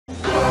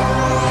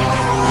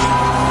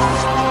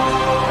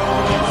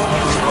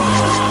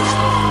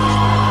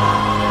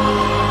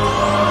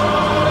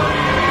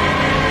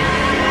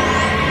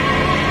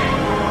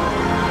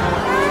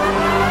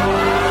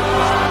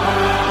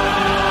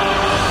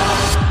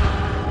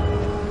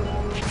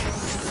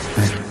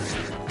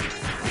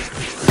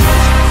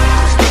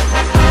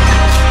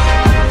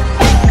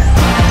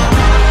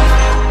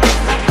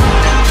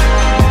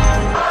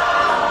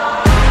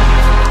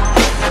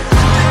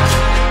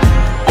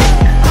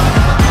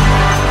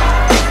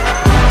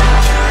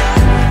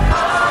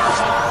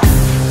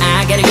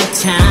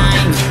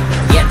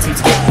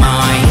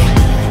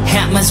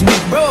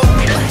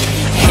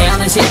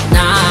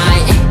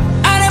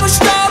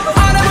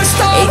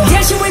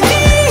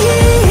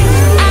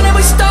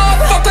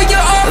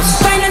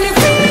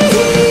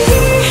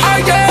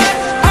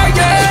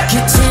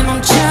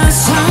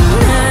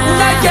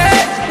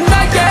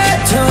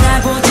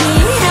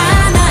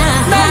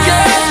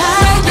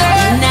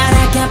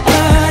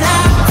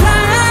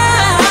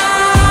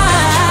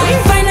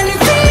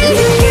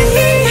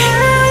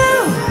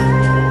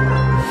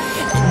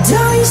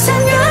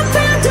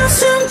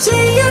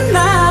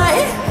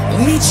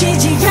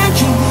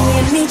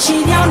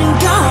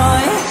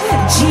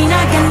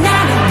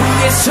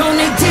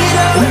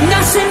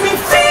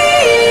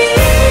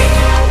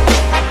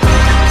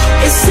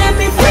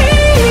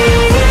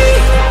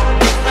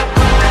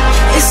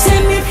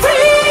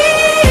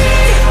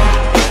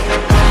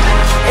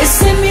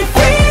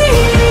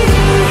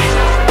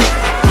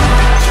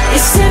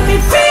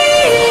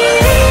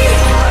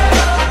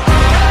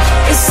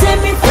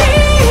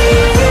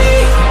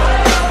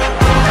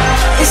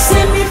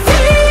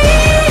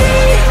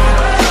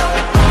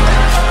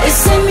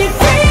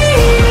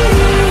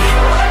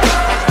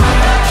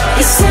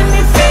set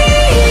me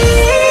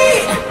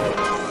free.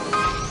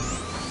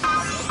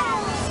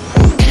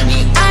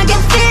 I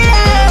can feel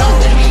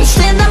it's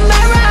in the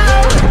mirror,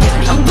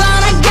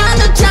 but I got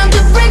no time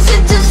to break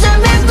it to set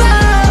me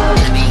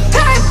free.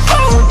 Hey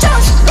fool,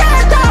 just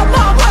get out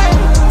my way.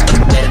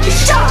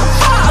 Shut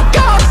up,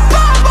 go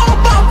on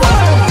my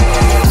way.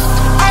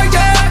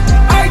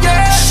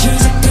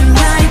 She's acting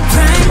like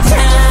prime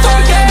time.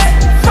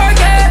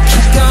 Forget.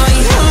 Keep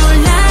going all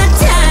that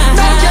time.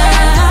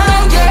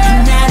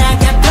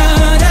 날아가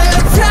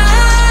butterfly.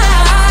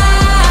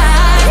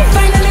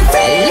 Finally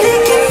free.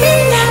 Look at me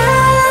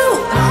now.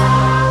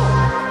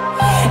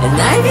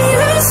 날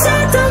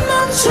비로소도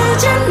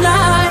멈추잖아.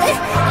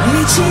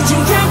 미치지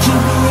않기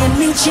위해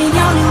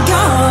미치려는 걸.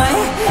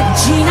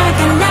 지나간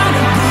나를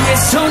위해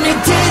손을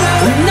들어.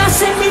 Now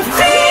set me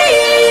free.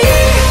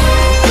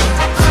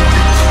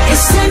 It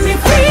set me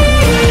free.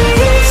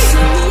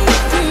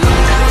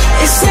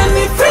 It set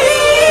me free.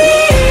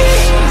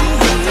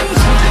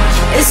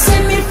 It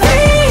set me free.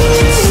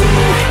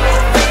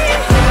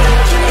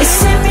 It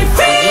set me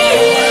free.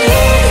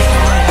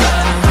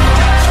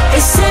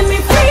 It set me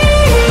free.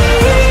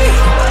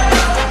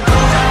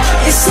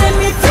 It set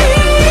me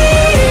free.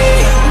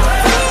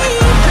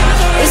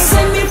 It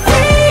set me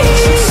free.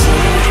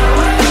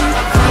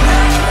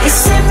 It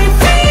set me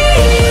free.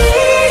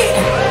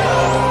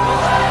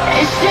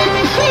 It set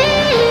me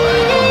free.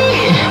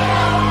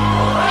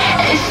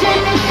 It set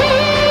me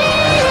free.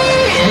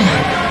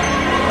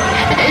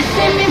 It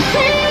set me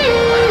free.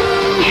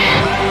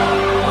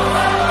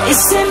 It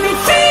set me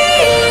free.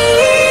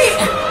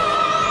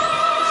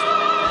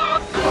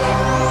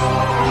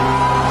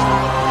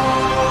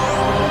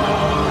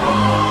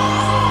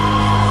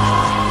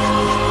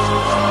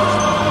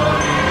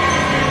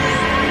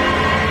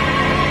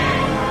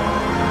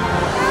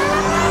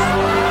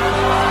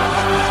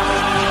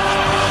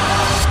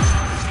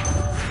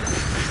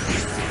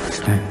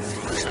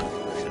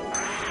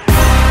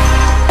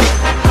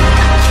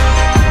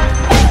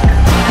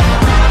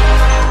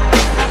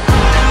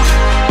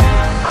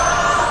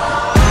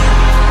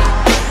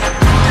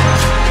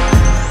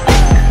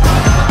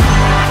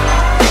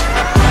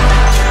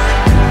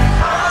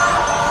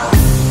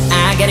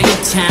 I got a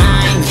good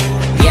time,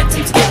 yet to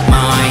get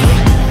mine.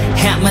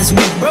 Hammers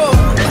with bro,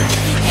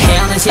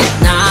 hell is it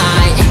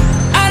night.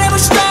 I never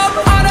stop,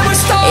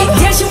 it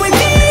dancing with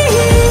me.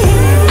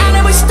 I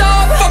never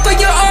stop, fuck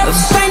you up,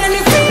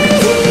 finally free.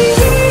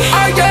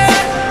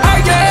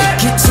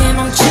 끝에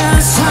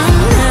멈춰서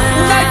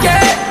난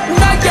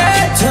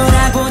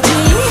돌아보지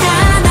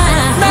않아.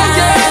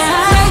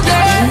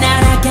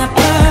 날아가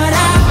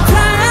butterfly.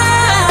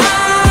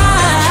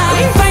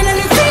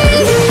 Finally free.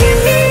 Look at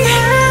me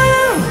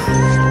now.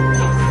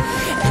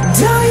 더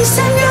이상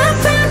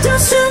아파도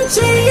숨지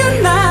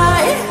않아.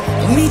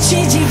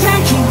 미치지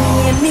않기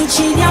위해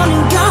미치려는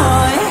걸.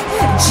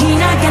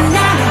 지나간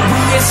나를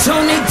위해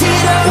손을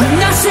들어.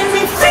 Now set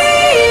me free.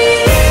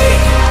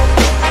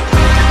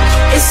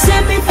 It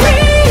set me free.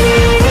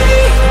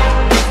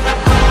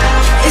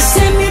 It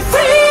set me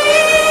free.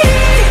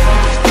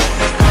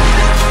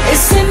 It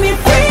set me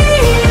free.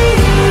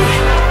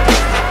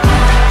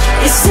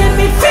 It set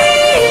me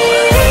free.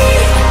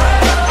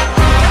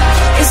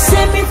 It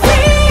set me free.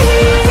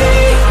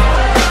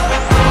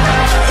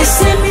 It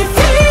set me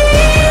free.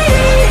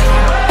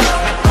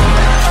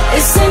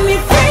 It set me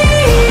free.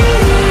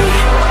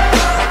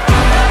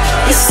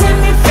 It set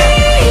me free.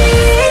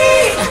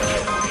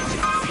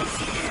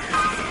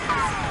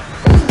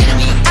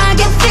 I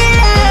can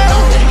feel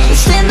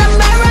it's in the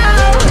mirror,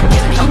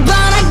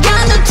 but I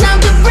got no time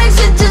to break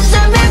it to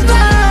set me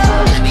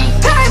free.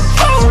 Hey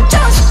fool,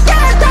 just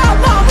get out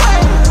my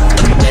way.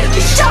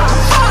 Shut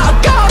up,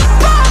 go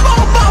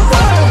on my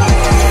way.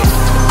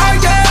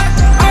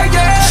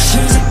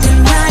 She's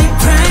acting like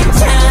prime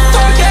time.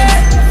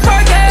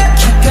 Forget.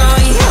 Keep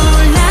going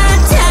all that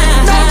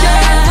time.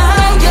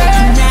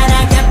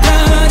 날아가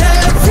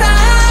butterfly.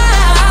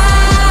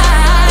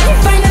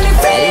 Finally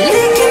free.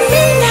 Look at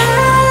me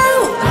now.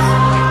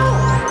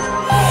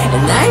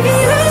 날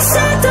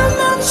비로소도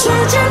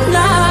멈추잖아.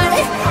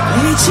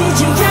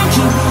 미치지 않기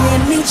위해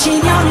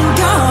미치려는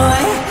걸.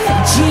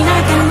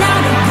 지나간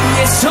나를 위해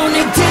손을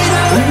들어.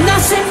 Now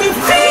set me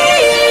free.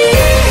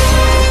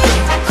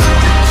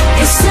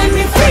 It set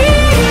me free.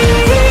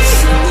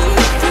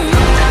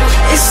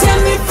 It set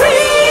me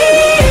free.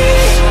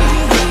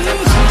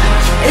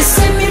 It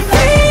set me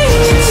free.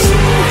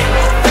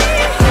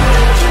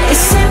 It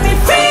set me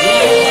free.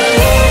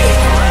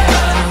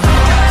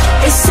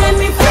 It set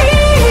me free.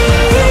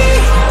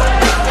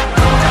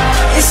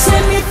 It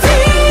set me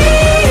free.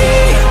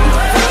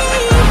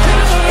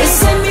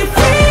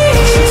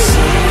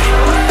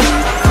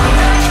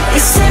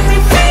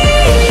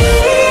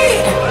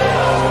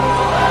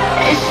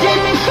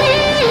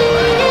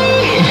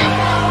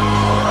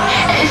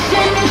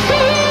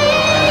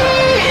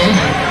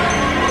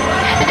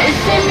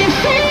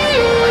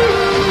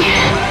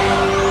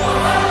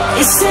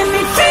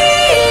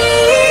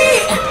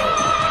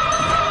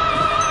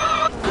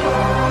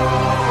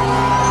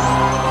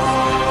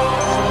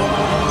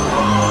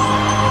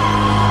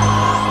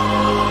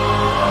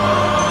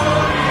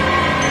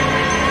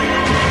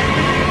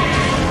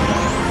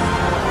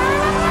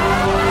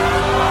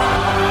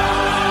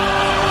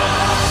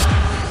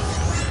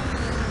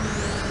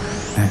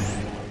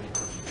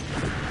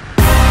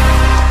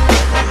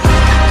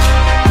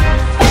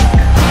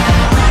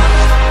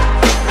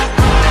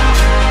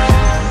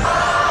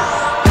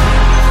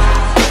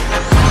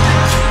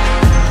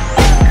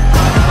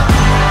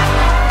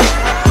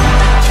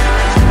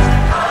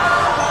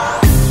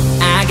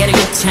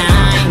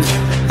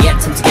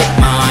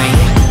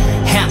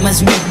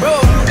 It's me, bro.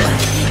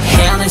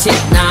 Hell and shit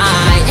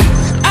night.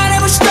 I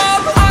never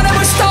stop, I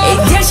never stop. Hey,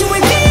 dancing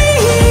with me.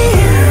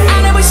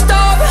 I never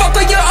stop. Fuck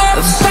all your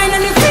ups.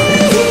 Finally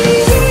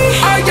free.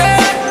 Oh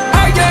yeah,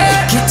 oh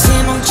yeah. 끝에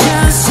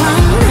멈춰서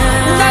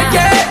not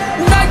yet,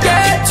 not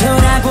yet.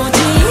 돌아보지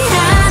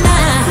않아.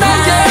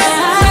 Not yet,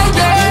 not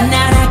yet.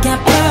 날아가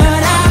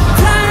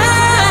butterfly.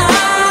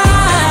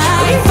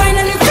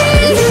 Finally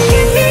free.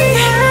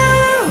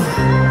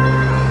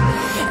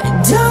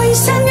 더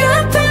이상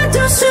아파도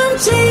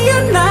숨지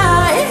않아.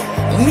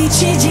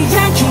 미치지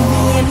않기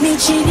위해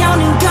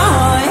미치려는 걸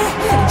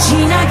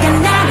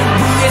지나간 나를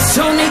위해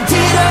손을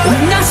들어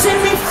Now set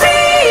me free.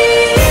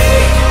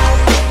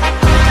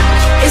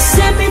 It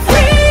set me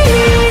free.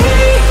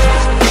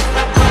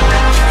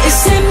 It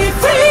set me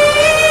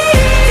free.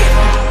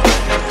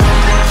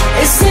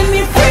 It set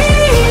me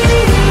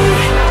free.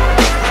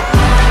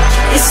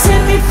 It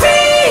set me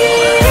free.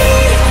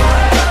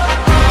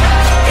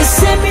 It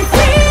set me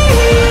free.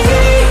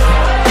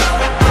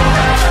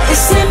 It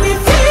set me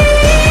free.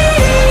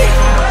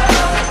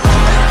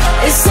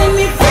 It set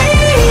me free.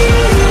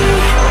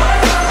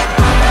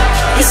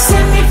 It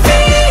set me free.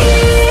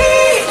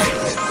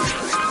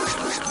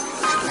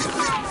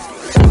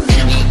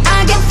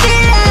 I can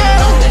feel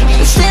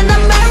it's in the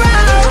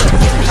mirror,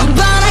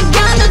 but I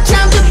got no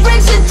time to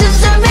bring it to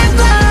the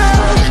river.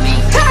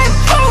 Can't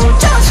fool,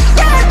 just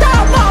get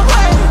out my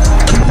way.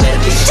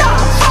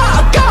 Shut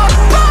up, go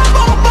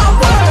bubble my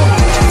way.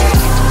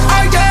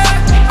 Oh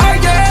yeah, oh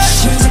yeah.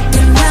 She's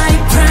looking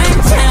like prime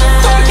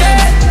time.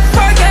 Forget,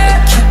 forget.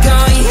 Keep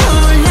going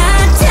all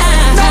that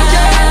time. No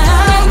yeah,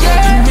 no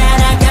yeah.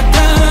 날아가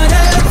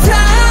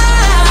butterfly.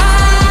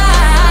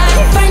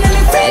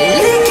 Finally free.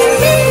 Look at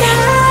me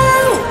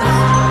now.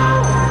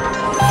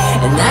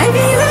 날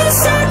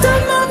비웃어도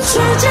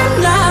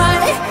멈추잖아.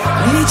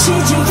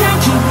 미치지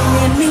않기 위해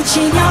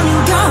미치려는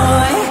걸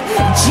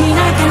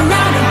지나간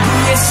나를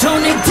위해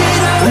손을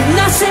들어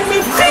Now set me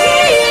free.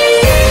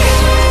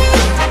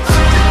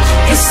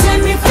 It set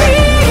me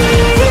free.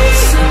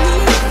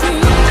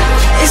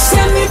 It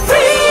set me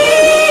free.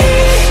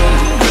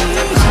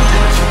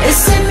 It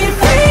set me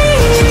free.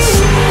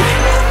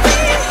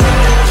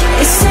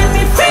 It set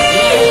me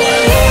free.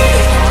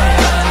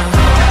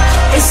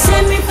 It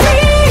set me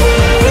free.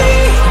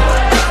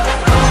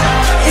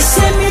 It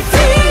set me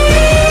free.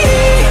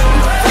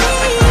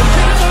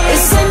 It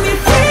set me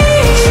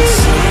free.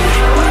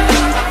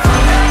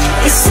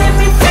 It set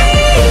me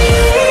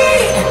free.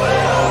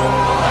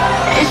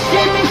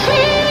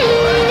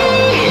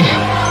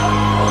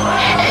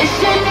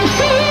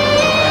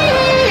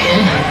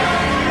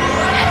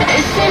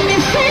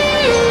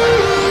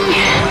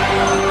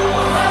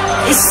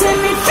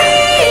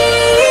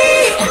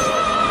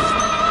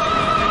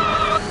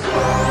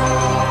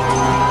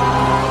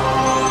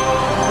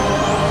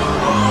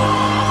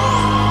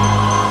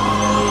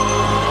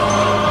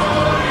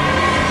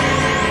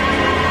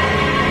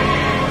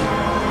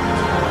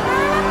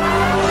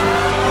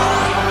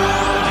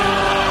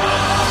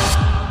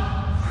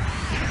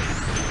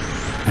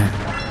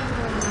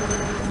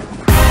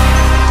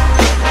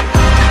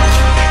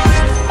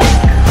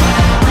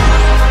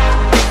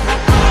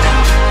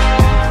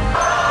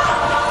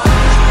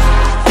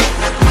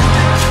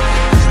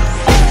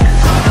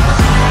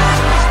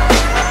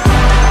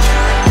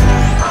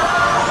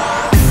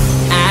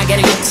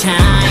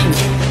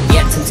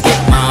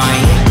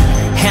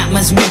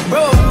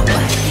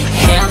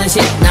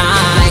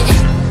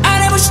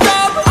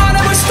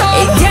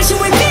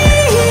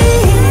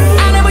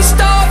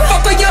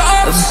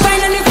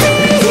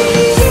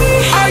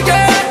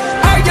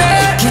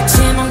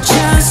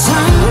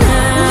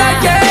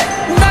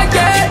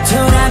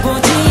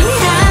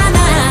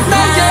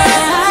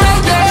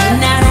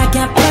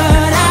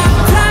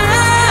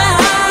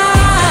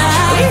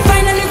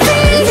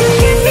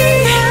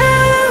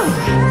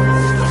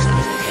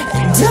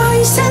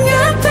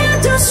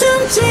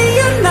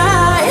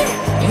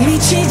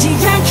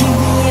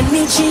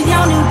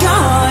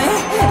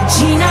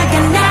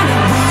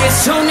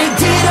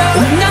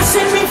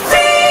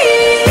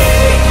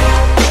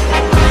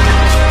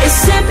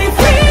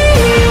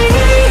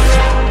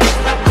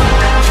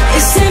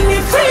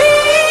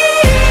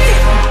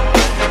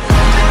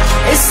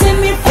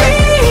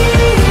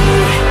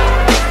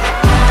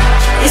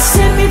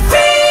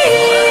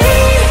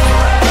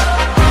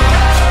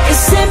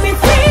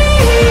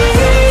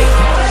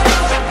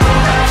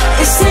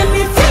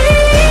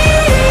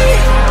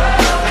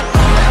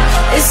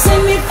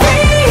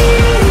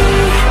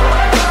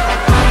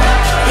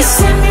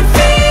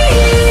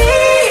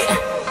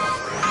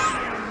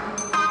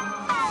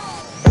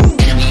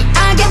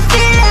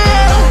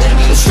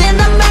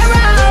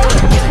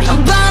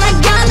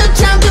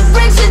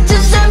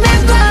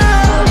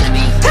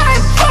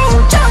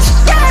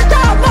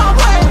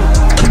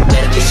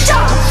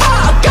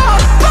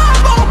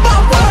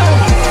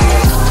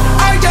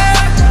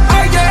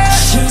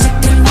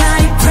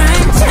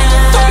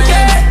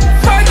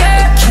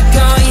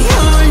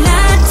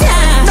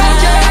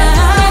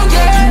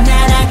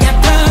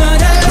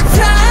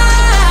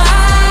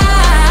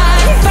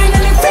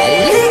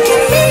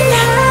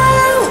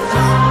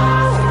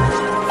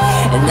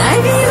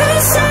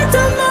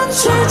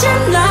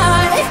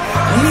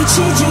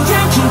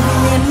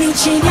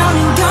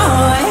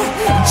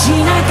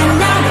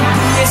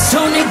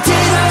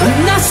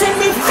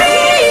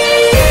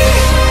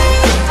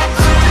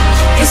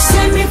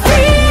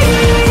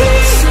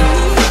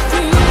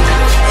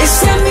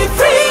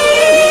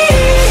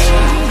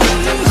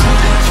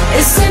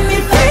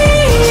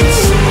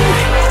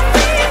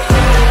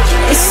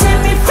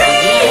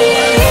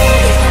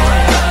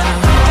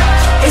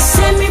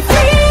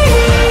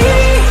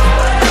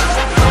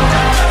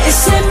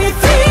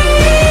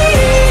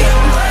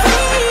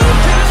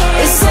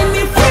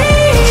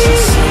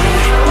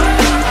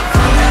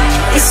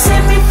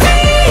 set me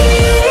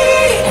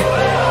free.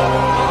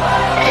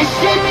 It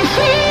set me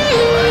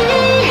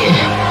free.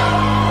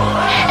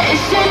 It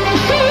set me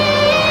free.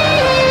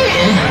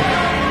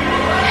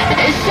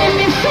 It set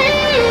me free.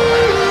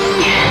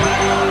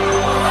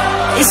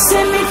 It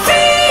set me free.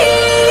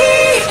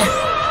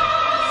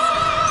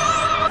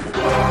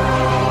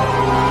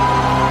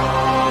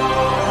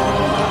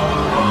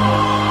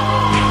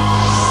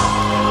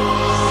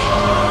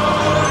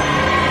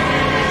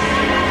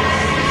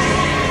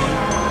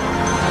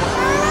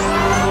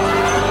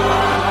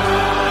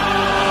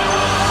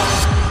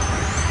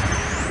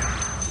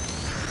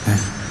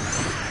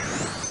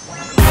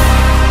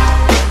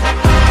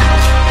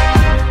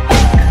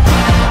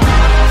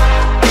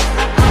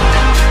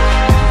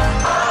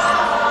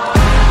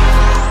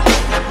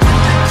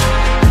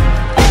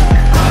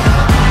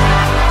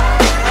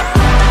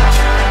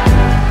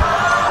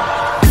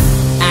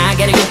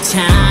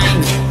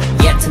 Time,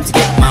 yet time to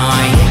get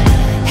mine.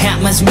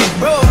 Happens me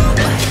bro,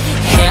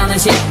 hell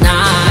and shit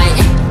night.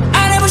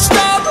 I never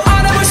stop,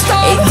 I never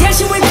stop. It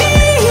dancing with me,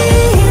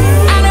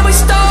 I never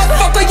stop.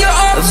 Fuck you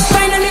up,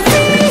 finally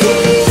free.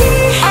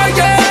 Oh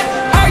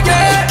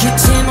yeah.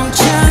 그치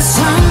멈춰서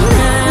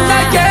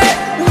not yet.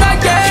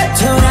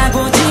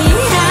 돌아보지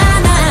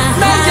않아.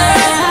 Not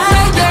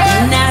yet.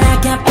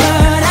 날아가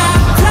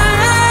butterfly.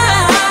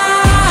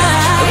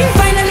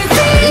 Finally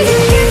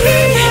free.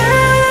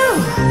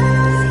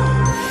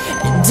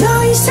 더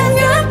이상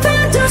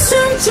아파도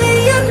숨지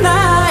않아.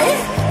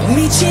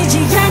 미치지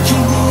않기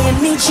위해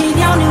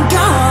미치려는 걸.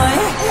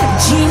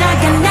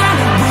 지나간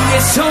나를 위해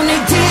손을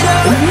들어.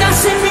 Now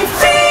set me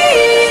free.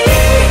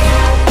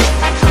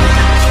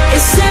 It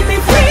set me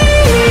free.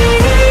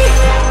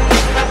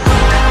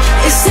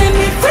 It set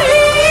me free.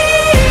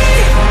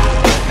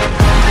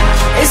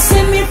 It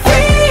set me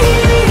free.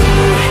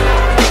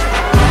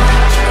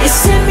 It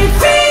set me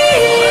free.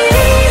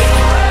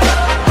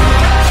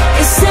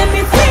 It set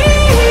me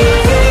free.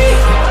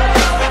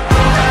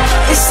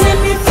 It set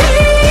me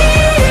free.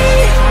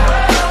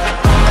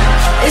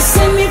 It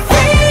set me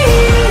free.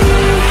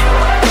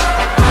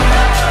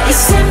 It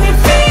set me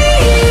free.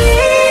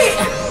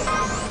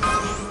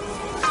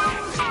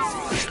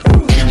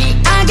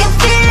 I can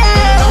feel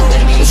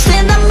it's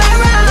in the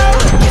mirror,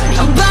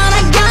 but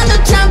I got no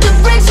time to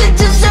fix it.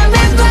 Just let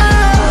me go.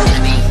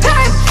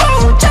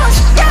 Painful, just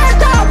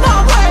get out my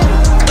way.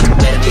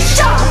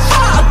 Shut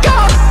up, go,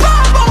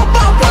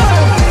 my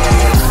way.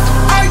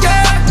 Oh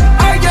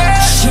yeah.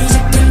 She's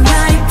a good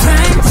night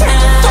prime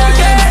time.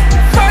 Forget.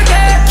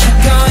 keep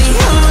going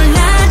all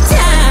night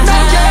time.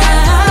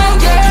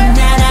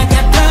 날아가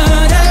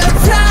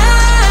butterfly.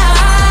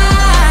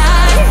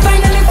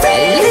 Finally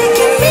free. Look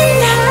at me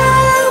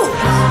now.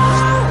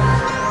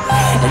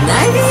 날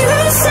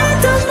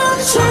비웃어도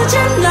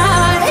멈추잖아.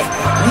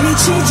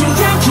 미치지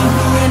않기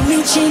위해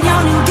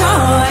미치려는 걸.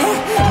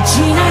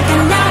 지나간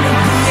나를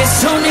위해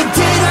손을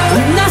들어.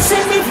 Now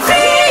set me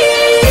free.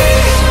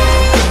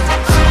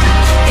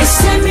 It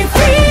set me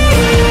free.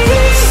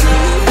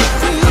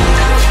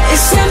 It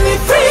set me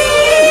free.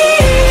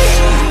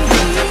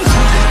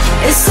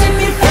 It set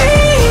me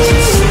free.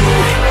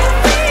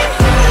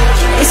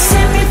 It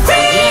set me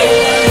free.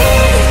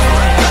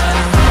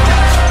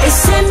 It set me free. It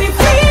set me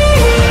free.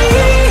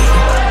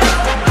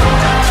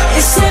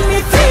 It set me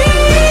free.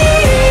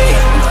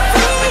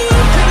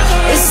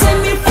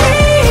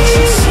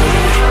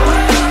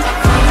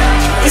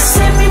 It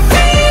set me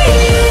free.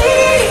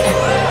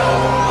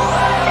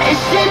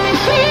 It set me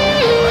free.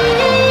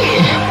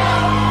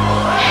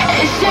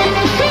 It set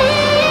me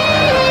free.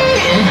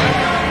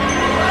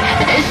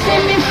 It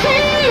set me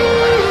free.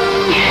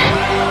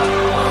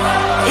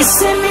 It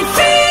set me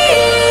free.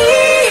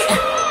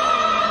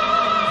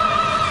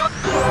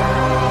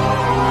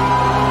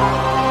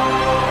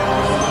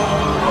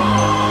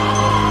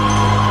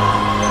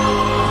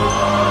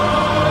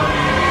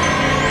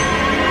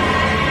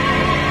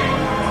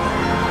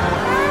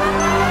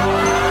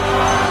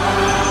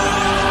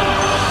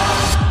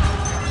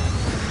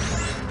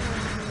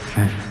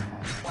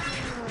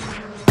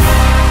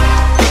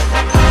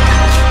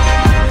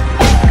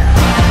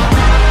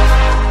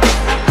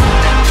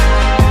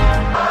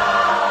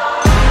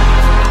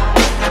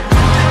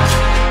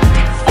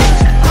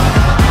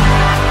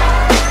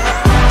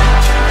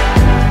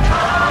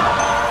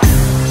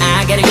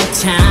 I got a good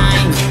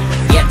time,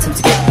 yet time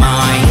to get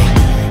mine.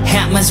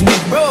 Happens me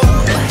bro,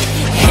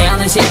 hell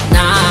and shit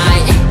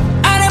night.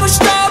 I never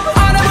stop.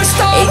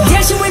 It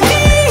dancing with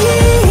me,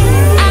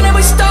 I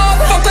never stop.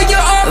 Fuck you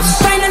up,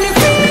 finally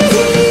free.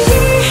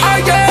 Oh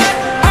yeah.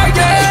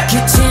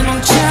 그치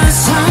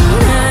멈춰서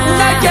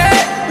not yet.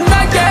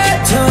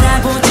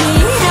 돌아보지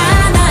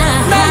않아.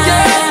 Not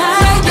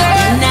yet.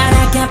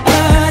 날아가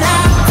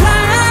butterfly.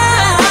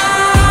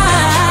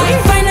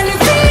 Finally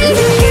free.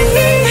 Look at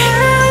me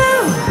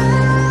now.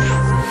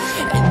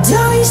 더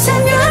이상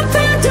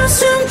아파도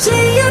숨지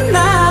않아.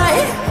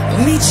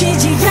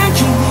 미치지 않기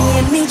위해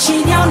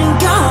미치려는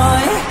걸.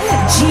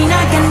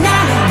 지나간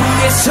나를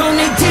위해 손을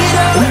들어.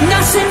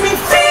 Now set me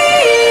free.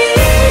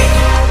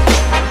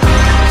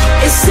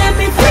 It set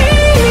me free.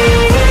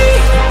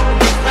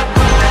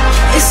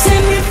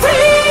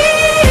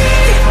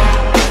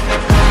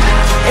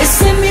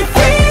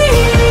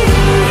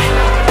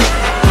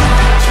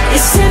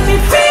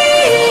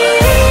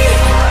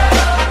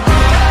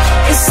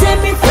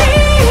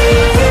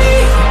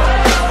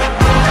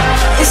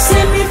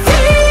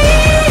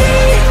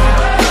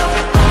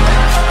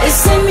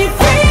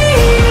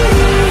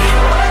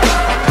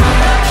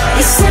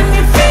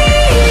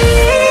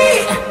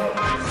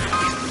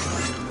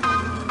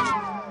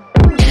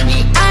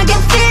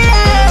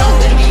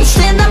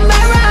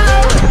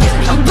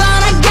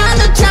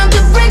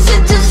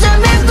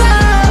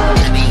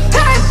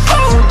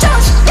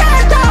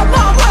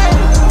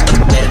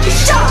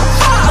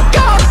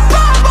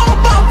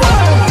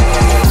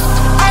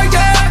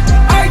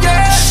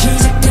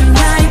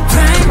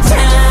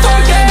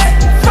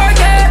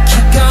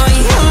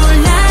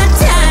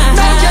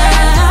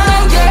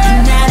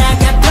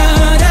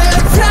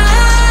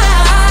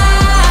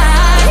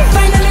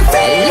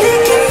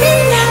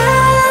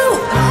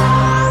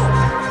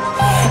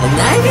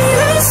 날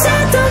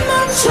위해서도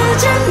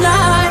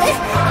멈추잖아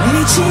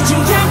미치지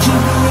않기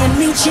위해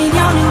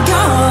미치려는 걸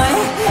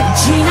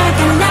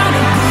지나간 나를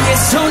위해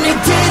손을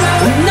들어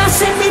Now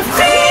set me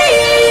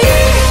free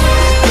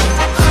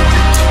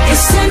You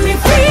set me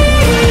free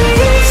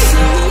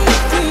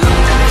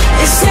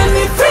You set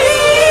me free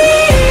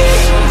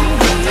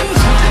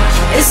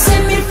You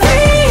set me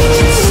free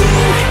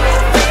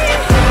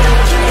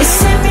You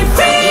set me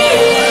free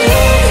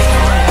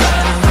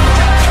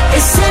You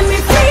set me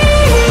free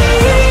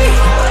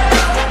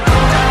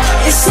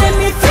You set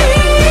me free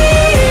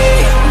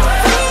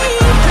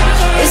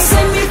You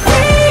set me free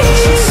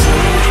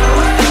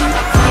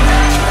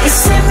You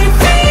set me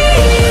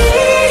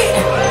free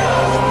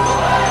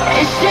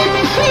You set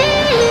me free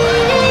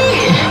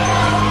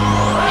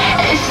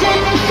You set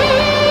me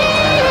free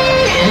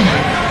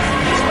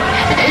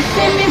You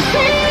set me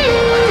free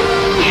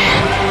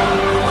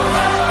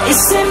You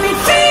set me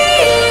free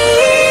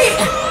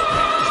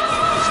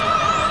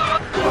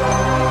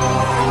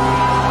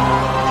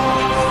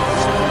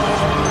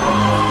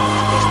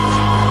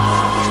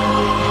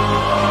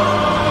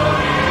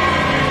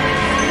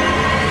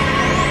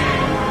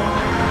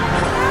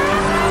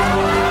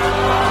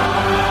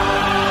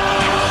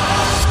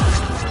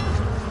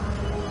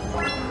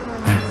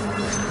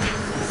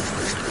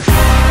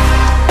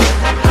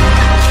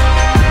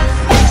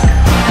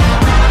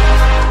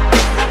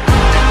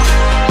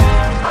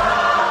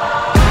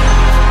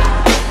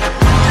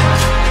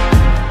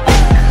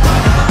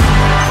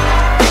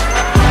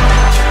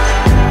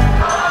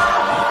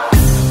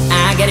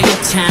I got a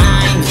good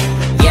time,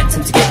 yeah,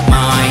 time to get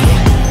mine.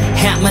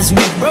 Hammers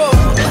me roll,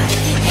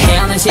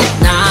 hell and shit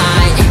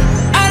night.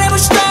 I never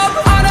stop,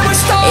 I never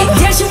stop. It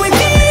dancing with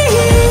me,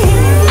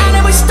 I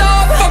never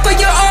stop. Fuck all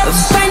your up,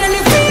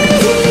 finally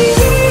free.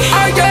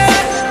 Oh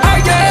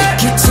yeah,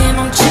 끝에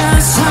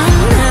멈춰서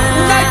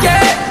not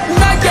yet,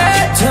 not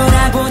yet.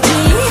 돌아보지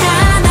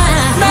않아,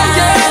 not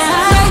yet,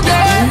 not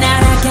yet.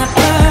 날아가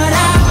but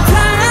I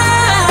fly.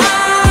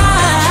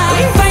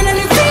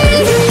 Finally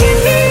free.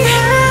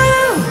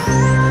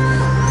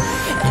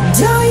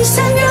 더 이상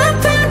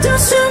아파도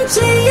숨지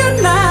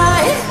않아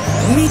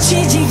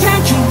미치지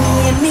않기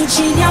위해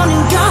미치려는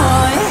걸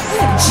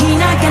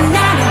지나간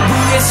나를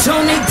위해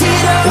손을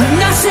들어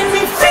Now set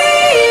me free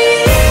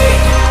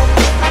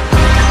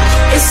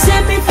You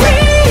set me free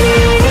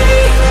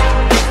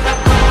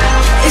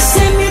You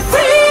set me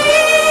free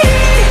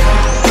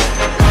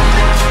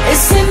You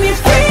set me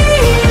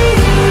free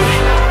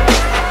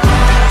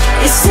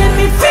You set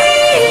me free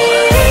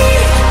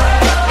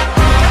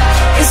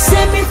You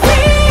set me free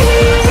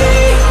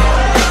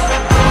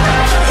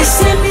You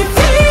set me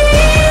free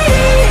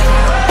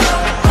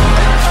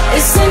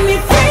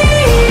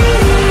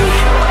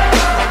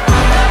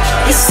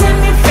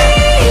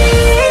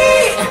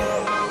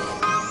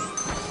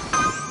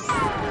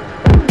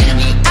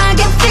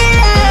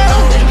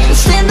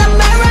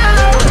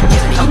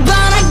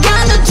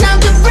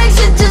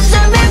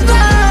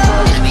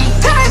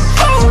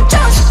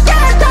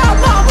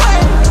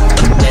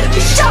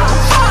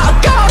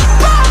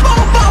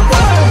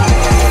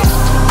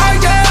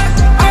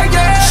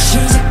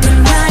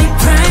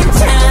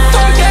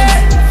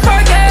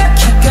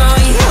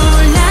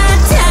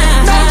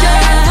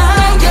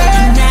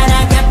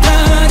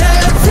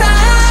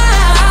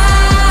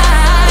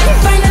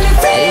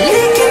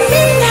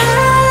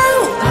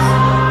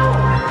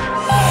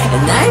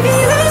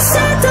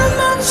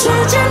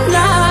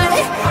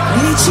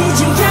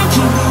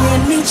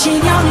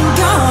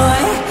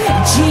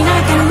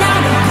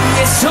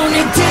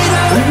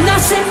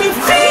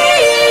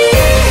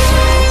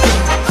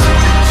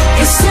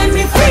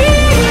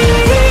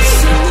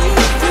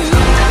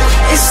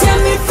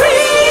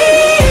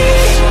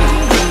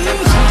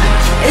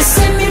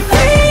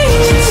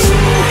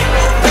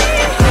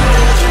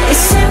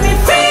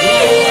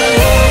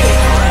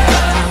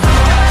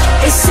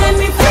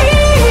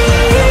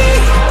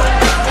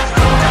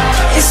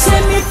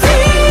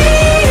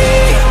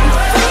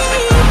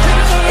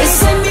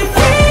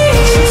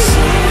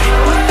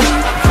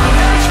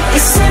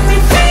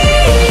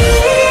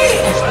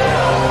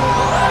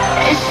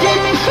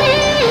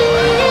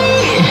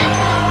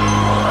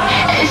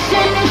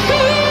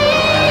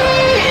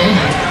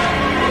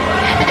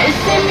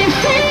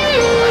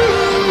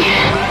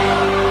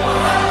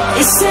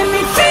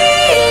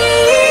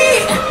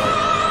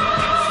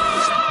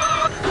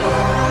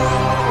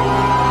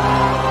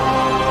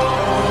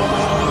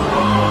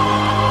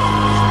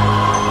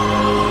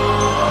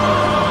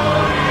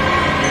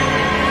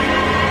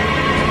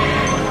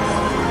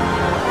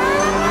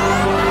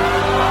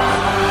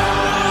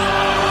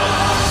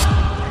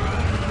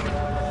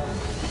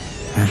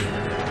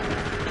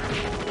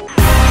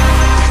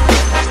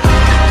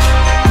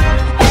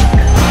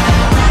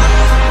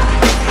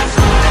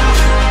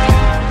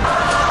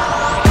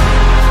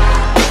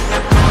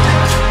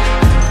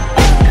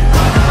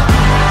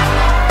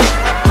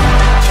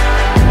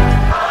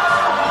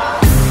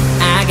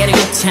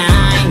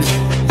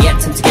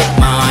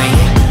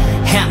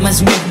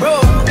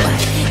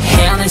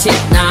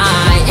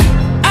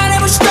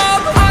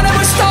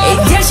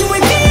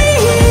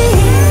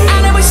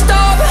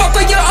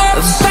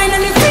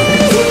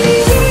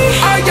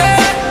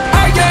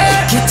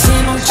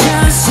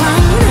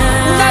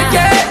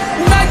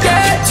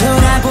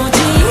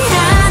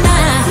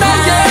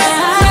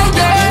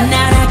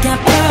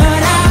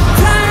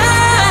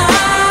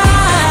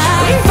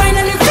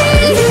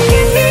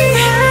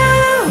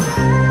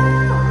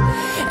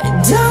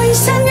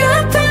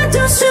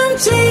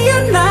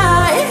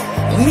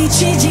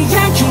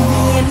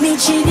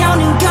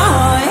미치려는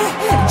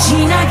걸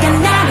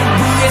지나간 나를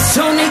위해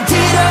손에